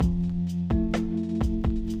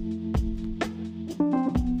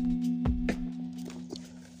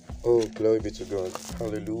Oh, glory be to God.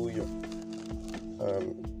 Hallelujah.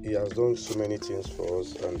 He has done so many things for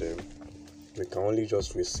us, and we can only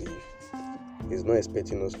just receive. He's not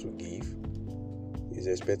expecting us to give. He's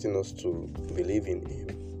expecting us to believe in Him.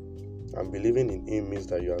 And believing in Him means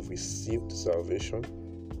that you have received salvation.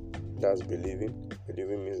 That's believing.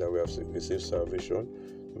 Believing means that we have received salvation.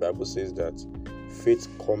 The Bible says that faith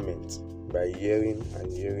cometh by hearing, and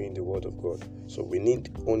hearing the word of God. So we need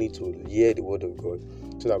only to hear the word of God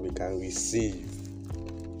so that we can receive.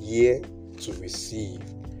 Hear to receive.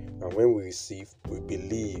 And when we receive, we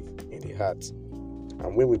believe in the heart.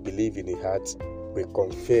 And when we believe in the heart, we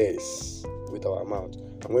confess with our mouth.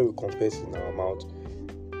 And when we confess in our mouth,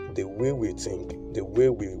 the way we think, the way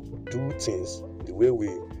we do things, the way we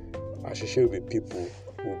associate with people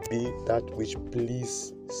will be that which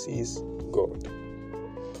pleases God.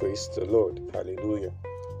 Praise the Lord. Hallelujah.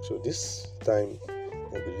 So this time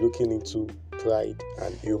we'll be looking into pride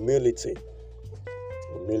and humility.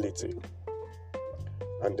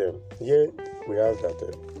 And here we have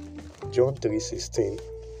that John 3:16.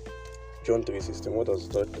 John 3:16. What does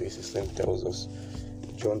John 3:16 tells us?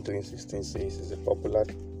 John 3:16 says it's a popular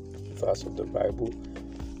verse of the Bible.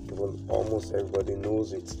 Even almost everybody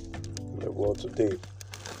knows it in the world today.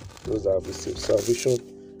 Those that have received salvation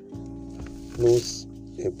knows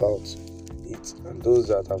about it, and those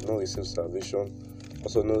that have not received salvation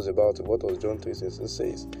also knows about it. What does John 3:16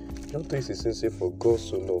 says? John 3:16 says, "For God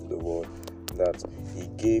so loved the world that He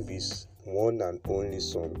gave His one and only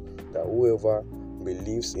Son, that whoever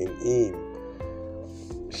believes in Him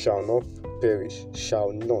shall not perish,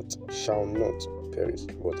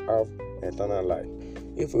 but have eternal life."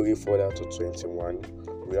 If we read further to 21,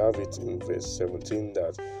 we have it in verse 17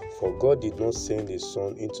 that, "For God did not send His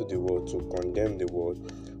Son into the world to condemn the world,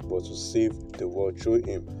 but to save the world through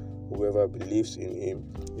Him. Whoever believes in Him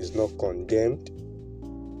is not condemned."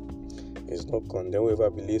 Whoever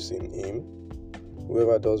believes in Him,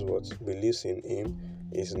 whoever does what? Believes in Him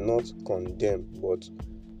is not condemned, but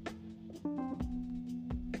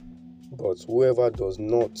whoever does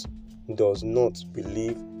not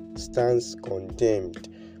believe stands condemned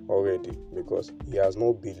already, because he has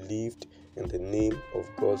not believed in the name of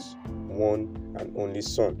God's one and only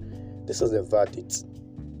Son. This is the verdict.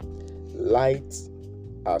 Light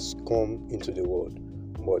has come into the world,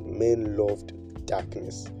 but men loved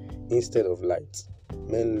darkness instead of light.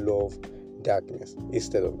 Men love darkness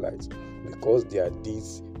instead of light, because their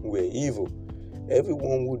deeds were evil.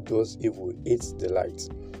 Everyone who does evil hates the light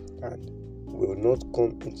and will not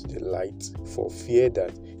come into the light for fear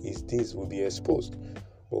that his deeds will be exposed.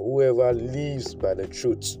 But whoever lives by the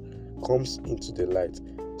truth comes into the light,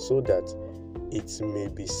 so that it may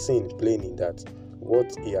be seen plainly that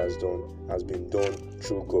what he has done has been done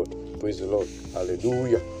through God. Praise the Lord.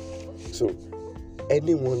 Hallelujah. So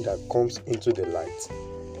anyone that comes into the light,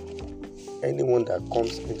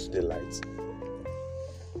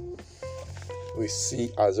 we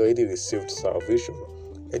see has already received salvation.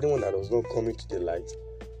 Anyone that does not come into the light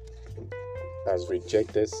has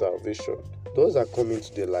rejected salvation. Those that come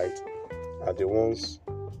into the light are the ones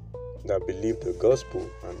that believe the gospel,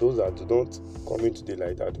 and those that do not come into the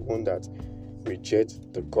light are the ones that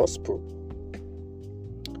reject the gospel.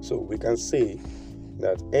 So we can say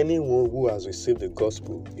that anyone who has received the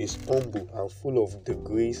gospel is humble and full of the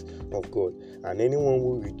grace of God, and anyone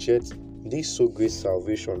who rejects this so great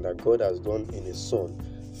salvation that God has done in His Son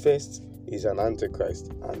first is an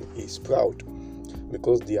antichrist and is proud,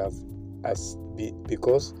 because they have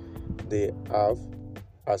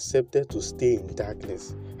accepted to stay in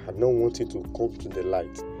darkness and not wanting to come to the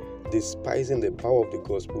light, despising the power of the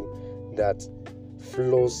gospel that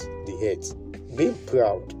floors the earth. Being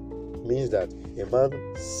proud means that a man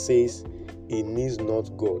says he needs not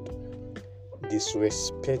God,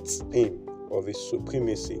 disrespects Him of His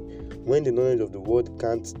supremacy, when the knowledge of the world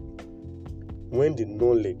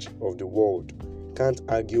can't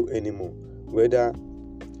argue anymore whether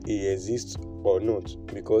He exists or not,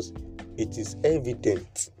 because it is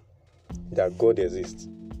evident that God exists.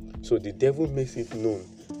 So the devil makes it known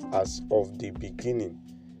as of the beginning,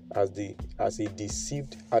 as he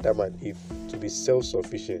deceived Adam and Eve to be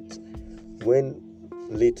self-sufficient, when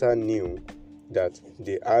later knew that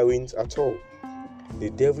they aren't at all. The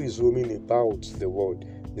devil is roaming about the world,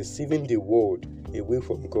 deceiving the world away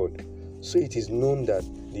from God. So it is known that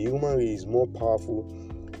the human race is more powerful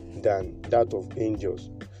than that of angels.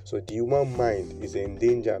 So the human mind is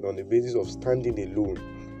endangered on the basis of standing alone.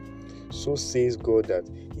 So says God that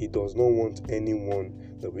He does not want anyone,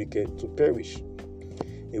 the wicked, to perish.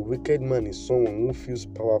 A wicked man is someone who feels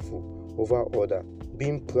powerful over others,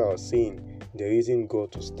 being proud, saying there isn't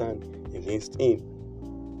God to stand against him.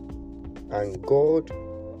 And God,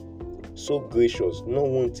 so gracious, not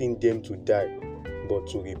wanting them to die, but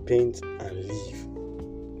to repent and live.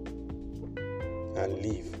 And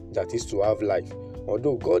live, that is to have life.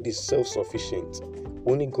 Although God is self-sufficient,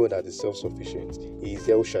 only God that is self-sufficient. He is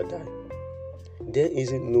El Shaddai. There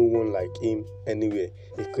isn't no one like him anywhere.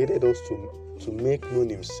 He created us to make known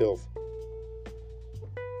himself.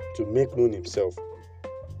 To make known himself.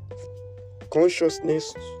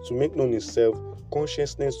 Consciousness, to make known himself.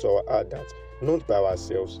 Consciousness to our heart that not by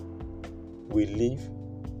ourselves we live,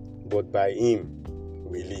 but by him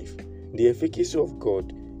we live. The efficacy of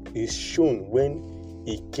God is shown when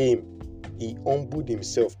he humbled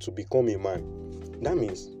himself to become a man. That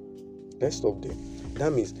means, let's stop there.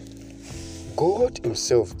 That means God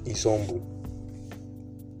himself is humble.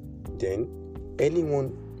 Then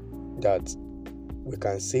anyone that we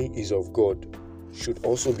can say is of God should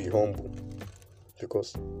also be humble.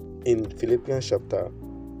 Because in Ephesians chapter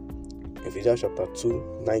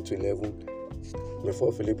 2, 9 to 11,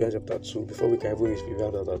 before Philippians chapter 2, before we can even reach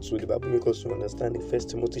Philippians chapter 2, the Bible makes us to understand in 1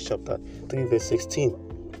 Timothy chapter 3, verse 16,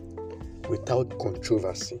 without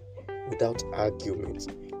controversy, without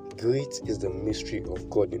argument, great is the mystery of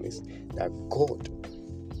godliness, that God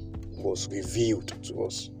was revealed to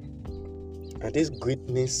us. And this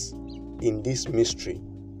greatness in this mystery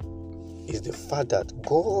is the fact that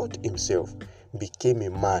God himself became a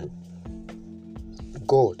man.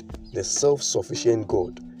 God, the self-sufficient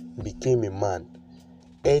God, became a man,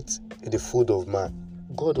 ate the food of man.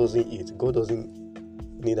 God doesn't eat. God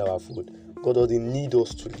doesn't need our food. God doesn't need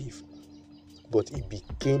us to live. But he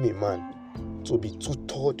became a man to be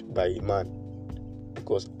tutored by a man.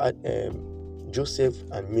 Because Joseph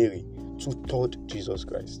and Mary tutored Jesus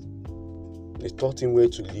Christ. They taught him where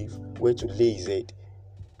to live, where to lay his head.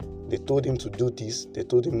 They told him to do this. They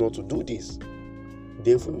told him not to do this.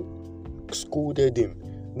 They even scolded him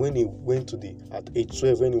when he went at age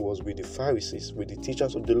 12, when he was with the Pharisees, with the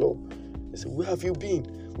teachers of the law. They said, "Where have you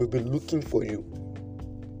been? We've been looking for you."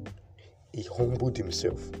 He humbled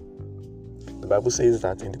himself. The Bible says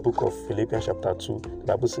that in the book of Philippians chapter 2, the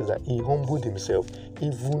Bible says that he humbled himself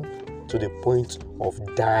even to the point of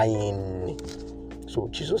dying. So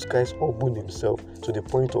Jesus Christ humbled himself to the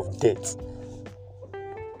point of death.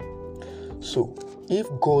 So if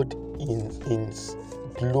God in his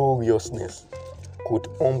gloriousness could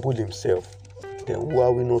humble himself, then who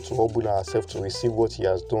are we not to humble ourselves to receive what he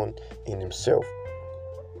has done in himself,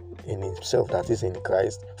 that is in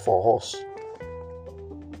Christ, for us?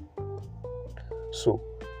 So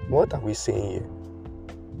what are we saying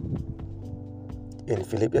here? In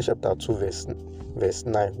Philippians chapter 2 verse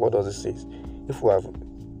 9, what does it say? If we have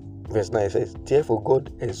verse 9, it says, "Therefore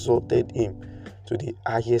God exalted him to the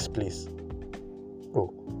highest place."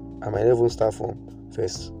 Oh, I might even start from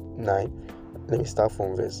verse 9. Let me start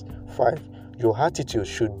from verse 5. Your attitude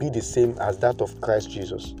should be the same as that of Christ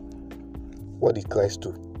Jesus. What did Christ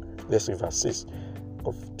do? Let's read verse 6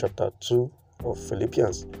 of chapter 2 of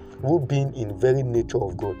Philippians. Who being in very nature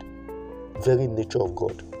of God. We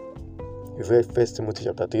read 1 Timothy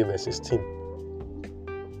chapter 3 verse 16.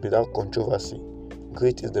 Without controversy,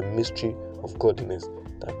 great is the mystery of godliness,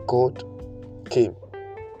 that God came.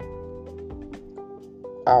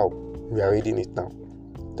 How? We are reading it now.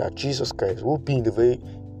 That Jesus Christ, who being the very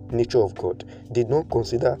nature of God, did not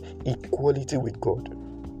consider equality with God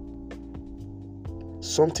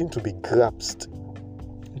something to be grasped,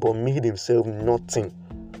 but made himself nothing,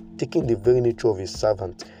 taking the very nature of a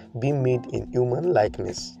servant, being made in human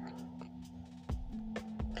likeness,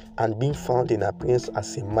 and being found in appearance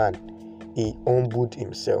as a man, he humbled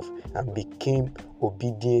himself and became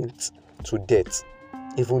obedient to death,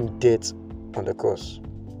 even death on the cross.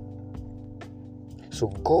 So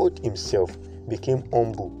God himself became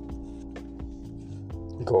humble.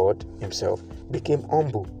 God himself became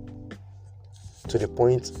humble to the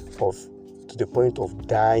point of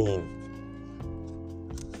dying.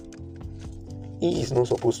 He is not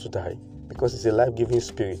supposed to die because he's a life-giving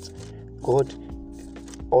spirit. God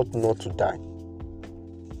ought not to die.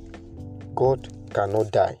 God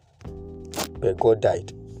cannot die, but God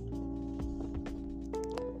died.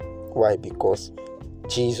 Why? Because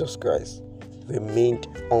Jesus Christ remained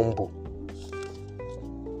humble.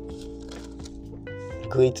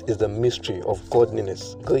 Great is the mystery of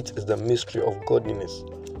godliness. Great is the mystery of godliness.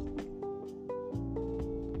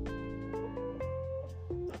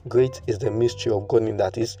 Great is the mystery of godliness,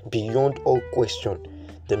 that is beyond all question.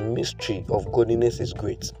 The mystery of godliness is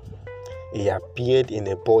great. He appeared in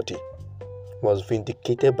a body, was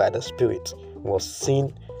vindicated by the Spirit, was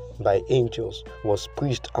seen by angels, was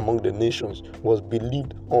preached among the nations, was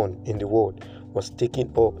believed on in the world, was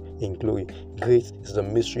taken up in glory. Great is the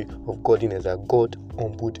mystery of godliness, that God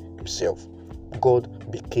humbled himself.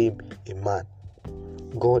 God became a man.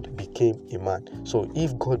 God became a man. So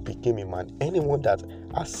if God became a man, anyone that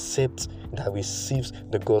accepts, that receives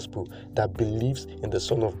the gospel, that believes in the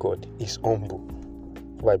Son of God is humble.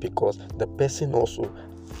 Why? Because the person also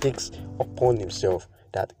takes upon himself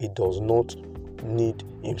that he does not need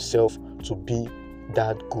himself to be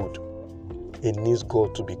that good. He needs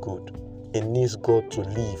God to be good. He needs God to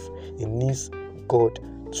live. He needs God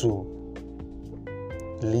to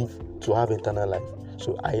live, to have eternal life.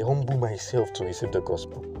 So I humble myself to receive the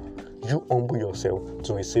gospel. You humble yourself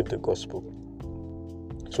to receive the gospel.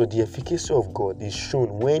 So the efficacy of God is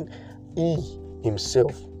shown when he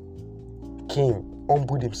himself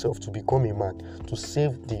humbled himself to become a man, to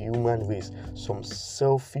save the human race from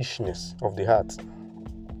selfishness of the heart.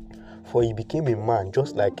 For he became a man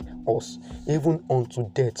just like us, even unto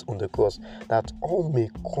death on the cross, that all may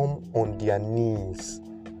come on their knees.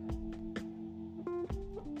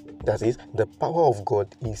 That is, the power of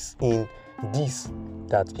God is in this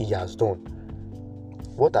that he has done.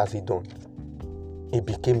 What has he done? He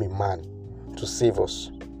became a man to save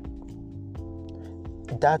us.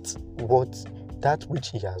 That which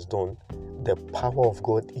he has done, the power of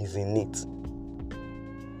God is in it.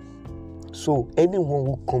 So anyone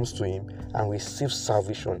who comes to him and receives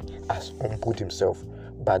salvation has humbled himself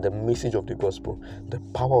by the message of the gospel, the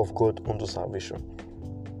power of God unto salvation,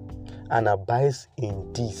 and abides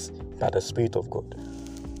in this by the Spirit of God.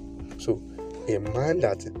 So a man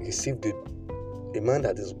that received the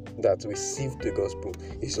gospel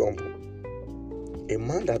is humble. A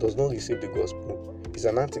man that does not receive the gospel is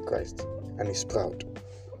an antichrist and is proud.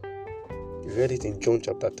 You read it in John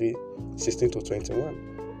chapter 3, 16 to 21.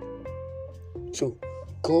 So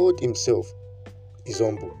God himself is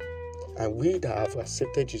humble. And we that have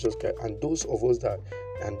accepted Jesus Christ, and those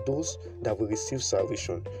that will receive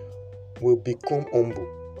salvation, will become humble.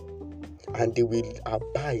 And they will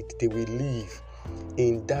abide, they will live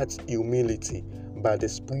in that humility by the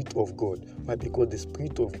Spirit of God. Why? Because the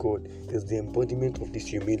Spirit of God is the embodiment of this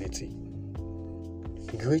humility.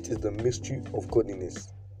 Great is the mystery of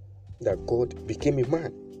godliness, that God became a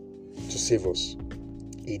man to save us.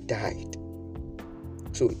 He died.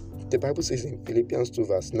 So the Bible says in Philippians 2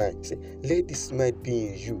 verse 9, say, let this mind be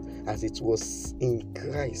in you as it was in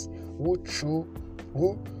Christ, who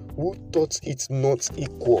thought it not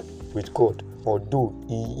equal with God, although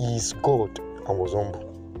he is God, and was humble.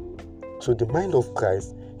 So the mind of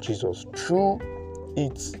Christ Jesus,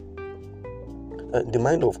 the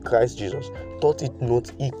mind of Christ Jesus thought it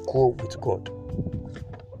not equal with God,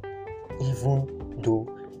 even though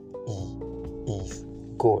he is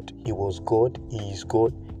God. He was God, he is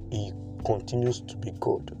God, he continues to be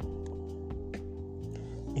God.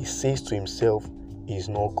 He says to himself, he is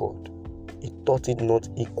not God. He thought it not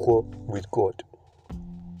equal with God.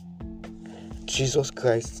 Jesus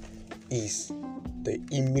Christ is the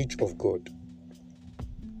image of God.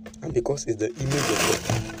 And because it's the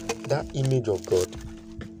image of God,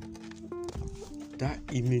 that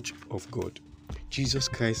image of God, Jesus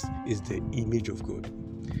Christ is the image of God.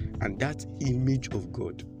 And that image of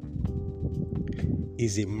God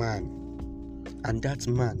is a man. And that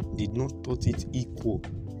man did not thought it equal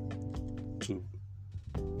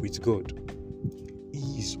with God.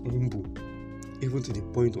 He is humble, even to the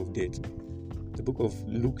point of death. The book of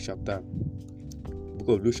Luke chapter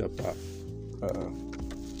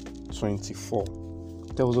 24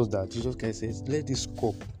 tells us that Jesus Christ says, let this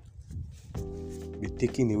cup be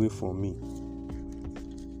taken away from me,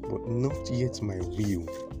 but not yet my will,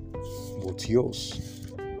 but yours.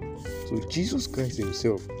 So Jesus Christ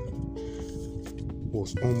himself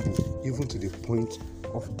was humble, even to the point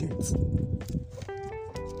of death.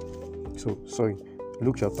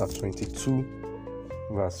 Luke chapter 22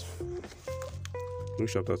 verse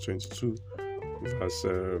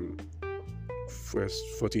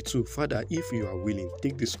 42. Father, if you are willing,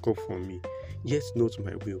 take this cup from me, yet not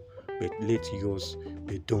my will, but let yours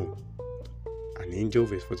be done.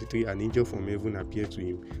 Verse 43, an angel from heaven appeared to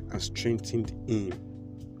him and strengthened him.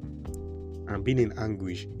 And being in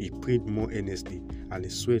anguish, he prayed more earnestly, and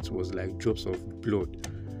his sweat was like drops of blood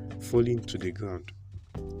falling to the ground.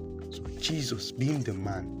 So Jesus, being the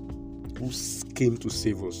man who came to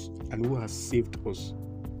save us and who has saved us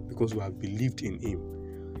because we have believed in him,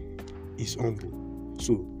 is humble.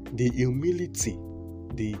 So the humility,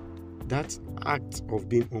 that act of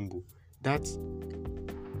being humble, that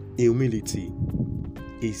humility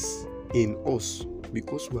is in us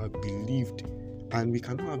because we have believed, and we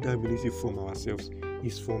cannot have that humility from ourselves.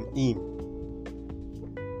 It's from him.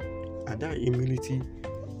 And that humility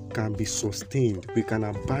can be sustained, we can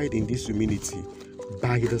abide in this humility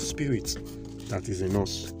by the Spirit that is in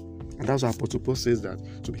us. And that's why Apostle Paul says that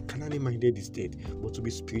to be carnally minded is dead, but to be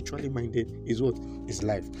spiritually minded is what? Is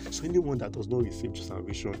life. So anyone that does not receive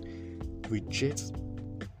salvation rejects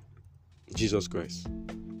Jesus Christ.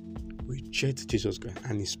 Rejects Jesus Christ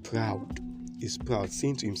and is proud. Is proud,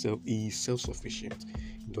 saying to himself he is self-sufficient.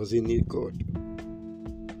 He doesn't need God.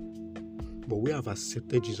 But we have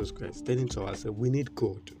accepted Jesus Christ, telling to ourselves we need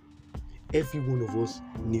God. Every one of us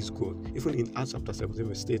needs God. Even in Acts chapter 17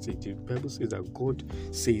 verse 30, the Bible says that God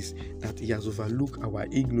says that he has overlooked our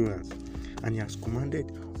ignorance and he has commanded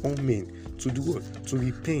all men to do what? To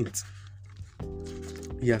repent.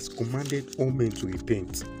 He has commanded all men to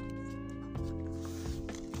repent.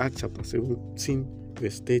 Acts chapter 17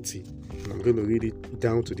 verse 30, and I'm going to read it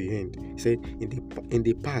down to the end. He said, in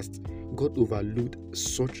the past, God overlooked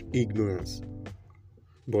such ignorance,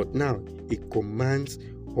 but now he commands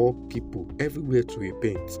all people everywhere to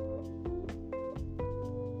repent.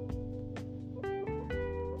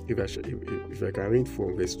 If I can read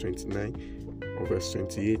from verse 29 or verse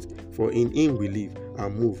 28, for in him we live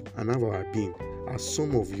and move and have our being, as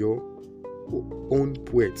some of your own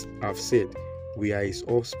poets have said, we are his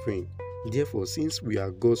offspring. Therefore, since we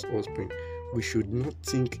are God's offspring, we should not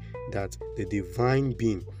think that the divine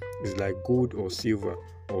being is like gold or silver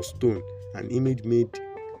or stone, an image made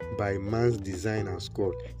by man's design and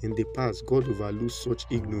sculpture. In the past, God overlooked such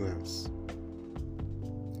ignorance,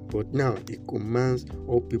 but now he commands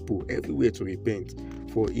all people everywhere to repent,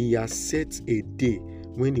 for he has set a day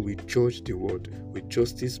when he will judge the world with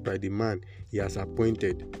justice by the man he has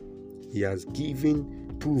appointed. He has given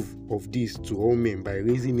proof of this to all men by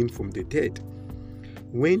raising him from the dead.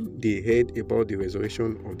 When they heard about the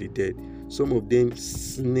resurrection of the dead, some of them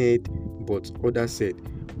sneered, but others said,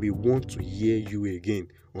 we want to hear you again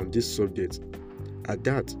on this subject. At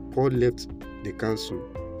that, Paul left the council.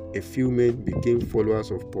 A few men became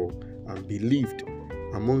followers of Paul and believed.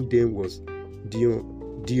 Among them was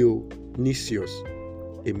Dionysius,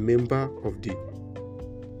 a member of the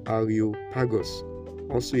Areopagus,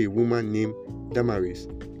 also a woman named Damaris,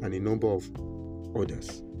 and a number of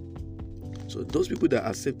others. So those people that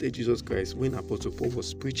accepted Jesus Christ when Apostle Paul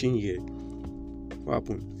was preaching here, what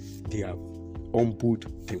happened? They have humbled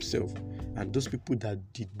themselves. And those people that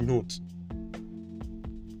did not,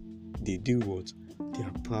 they do what? They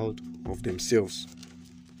are proud of themselves.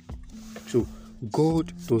 So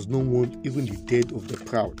God does not want even the dead of the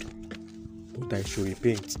proud, but that should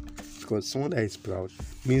repent. Because someone that is proud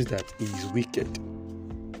means that he is wicked.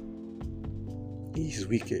 He is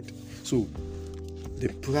wicked. So the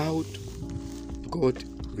proud God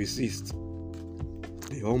resists.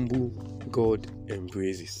 The humble God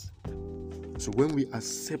embraces. So when we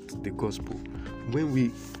accept the gospel,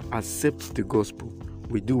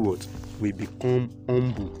 we do what? We become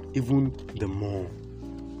humble even the more.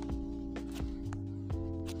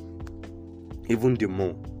 Even the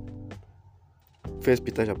more. 1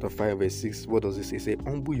 Peter chapter 5 verse 6, what does it say? It says,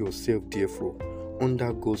 humble yourself therefore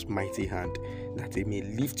under God's mighty hand, that he may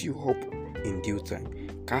lift you up in due time.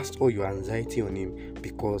 Cast all your anxiety on him,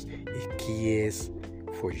 because he cares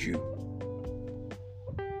for you.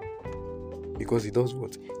 Because he does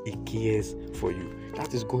what? He cares for you.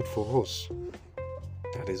 That is God for us.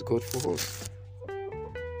 That is God for us.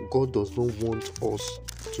 God does not want us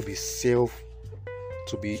to be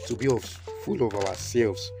full of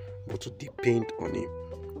ourselves, but to depend on him.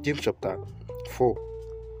 James chapter 4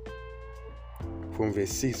 from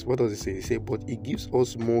verse 6, what does it say? It says, but he gives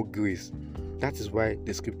us more grace. That is why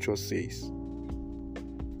the scripture says,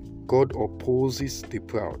 God opposes the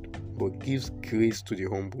proud, but gives grace to the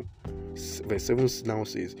humble. Verse 7 now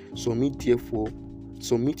says, submit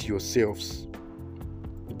yourselves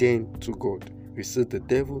then to God. Resist the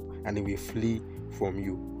devil, and he will flee from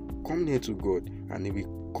you. Come near to God, and he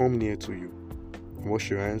will come near to you. Wash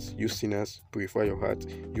your hands, you sinners, purify your heart,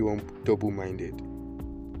 you double-minded.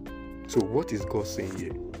 So what is God saying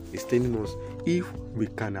here? He's telling us, if we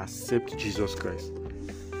can accept Jesus Christ,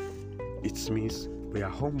 it means we are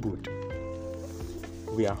humbled.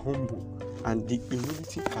 We are humble. And the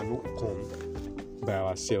humility cannot come by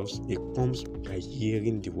ourselves. It comes by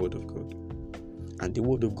hearing the word of God. And the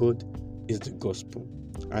word of God is the gospel.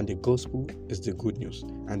 And the gospel is the good news.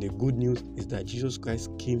 And the good news is that Jesus Christ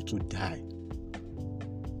came to die.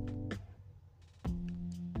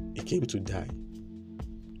 He came to die.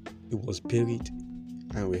 He was buried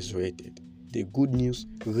and resurrected. The good news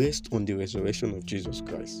rests on the resurrection of Jesus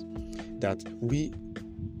Christ. That we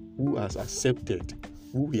who has accepted,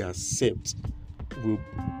 who we accept, will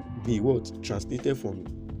be what? Translated from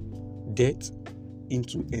death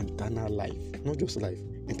into eternal life. Not just life,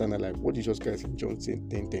 eternal life. What Jesus Christ in John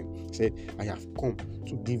 10:10 said, I have come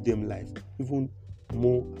to give them life, even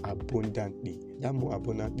more abundantly. That more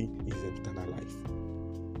abundantly is eternal life.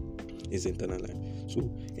 Is eternal life. So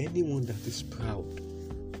anyone that is proud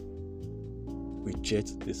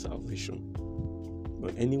rejects the salvation.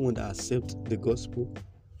 But anyone that accepts the gospel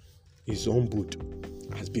is humbled,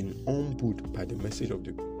 has been humbled by the message of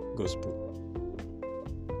the gospel.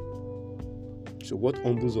 So what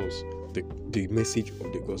humbles us? The message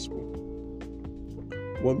of the gospel.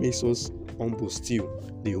 What makes us humble still?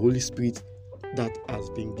 The Holy Spirit that has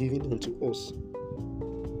been given unto us.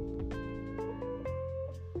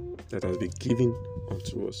 That has been given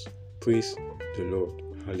unto us. Praise the Lord.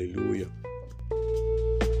 Hallelujah.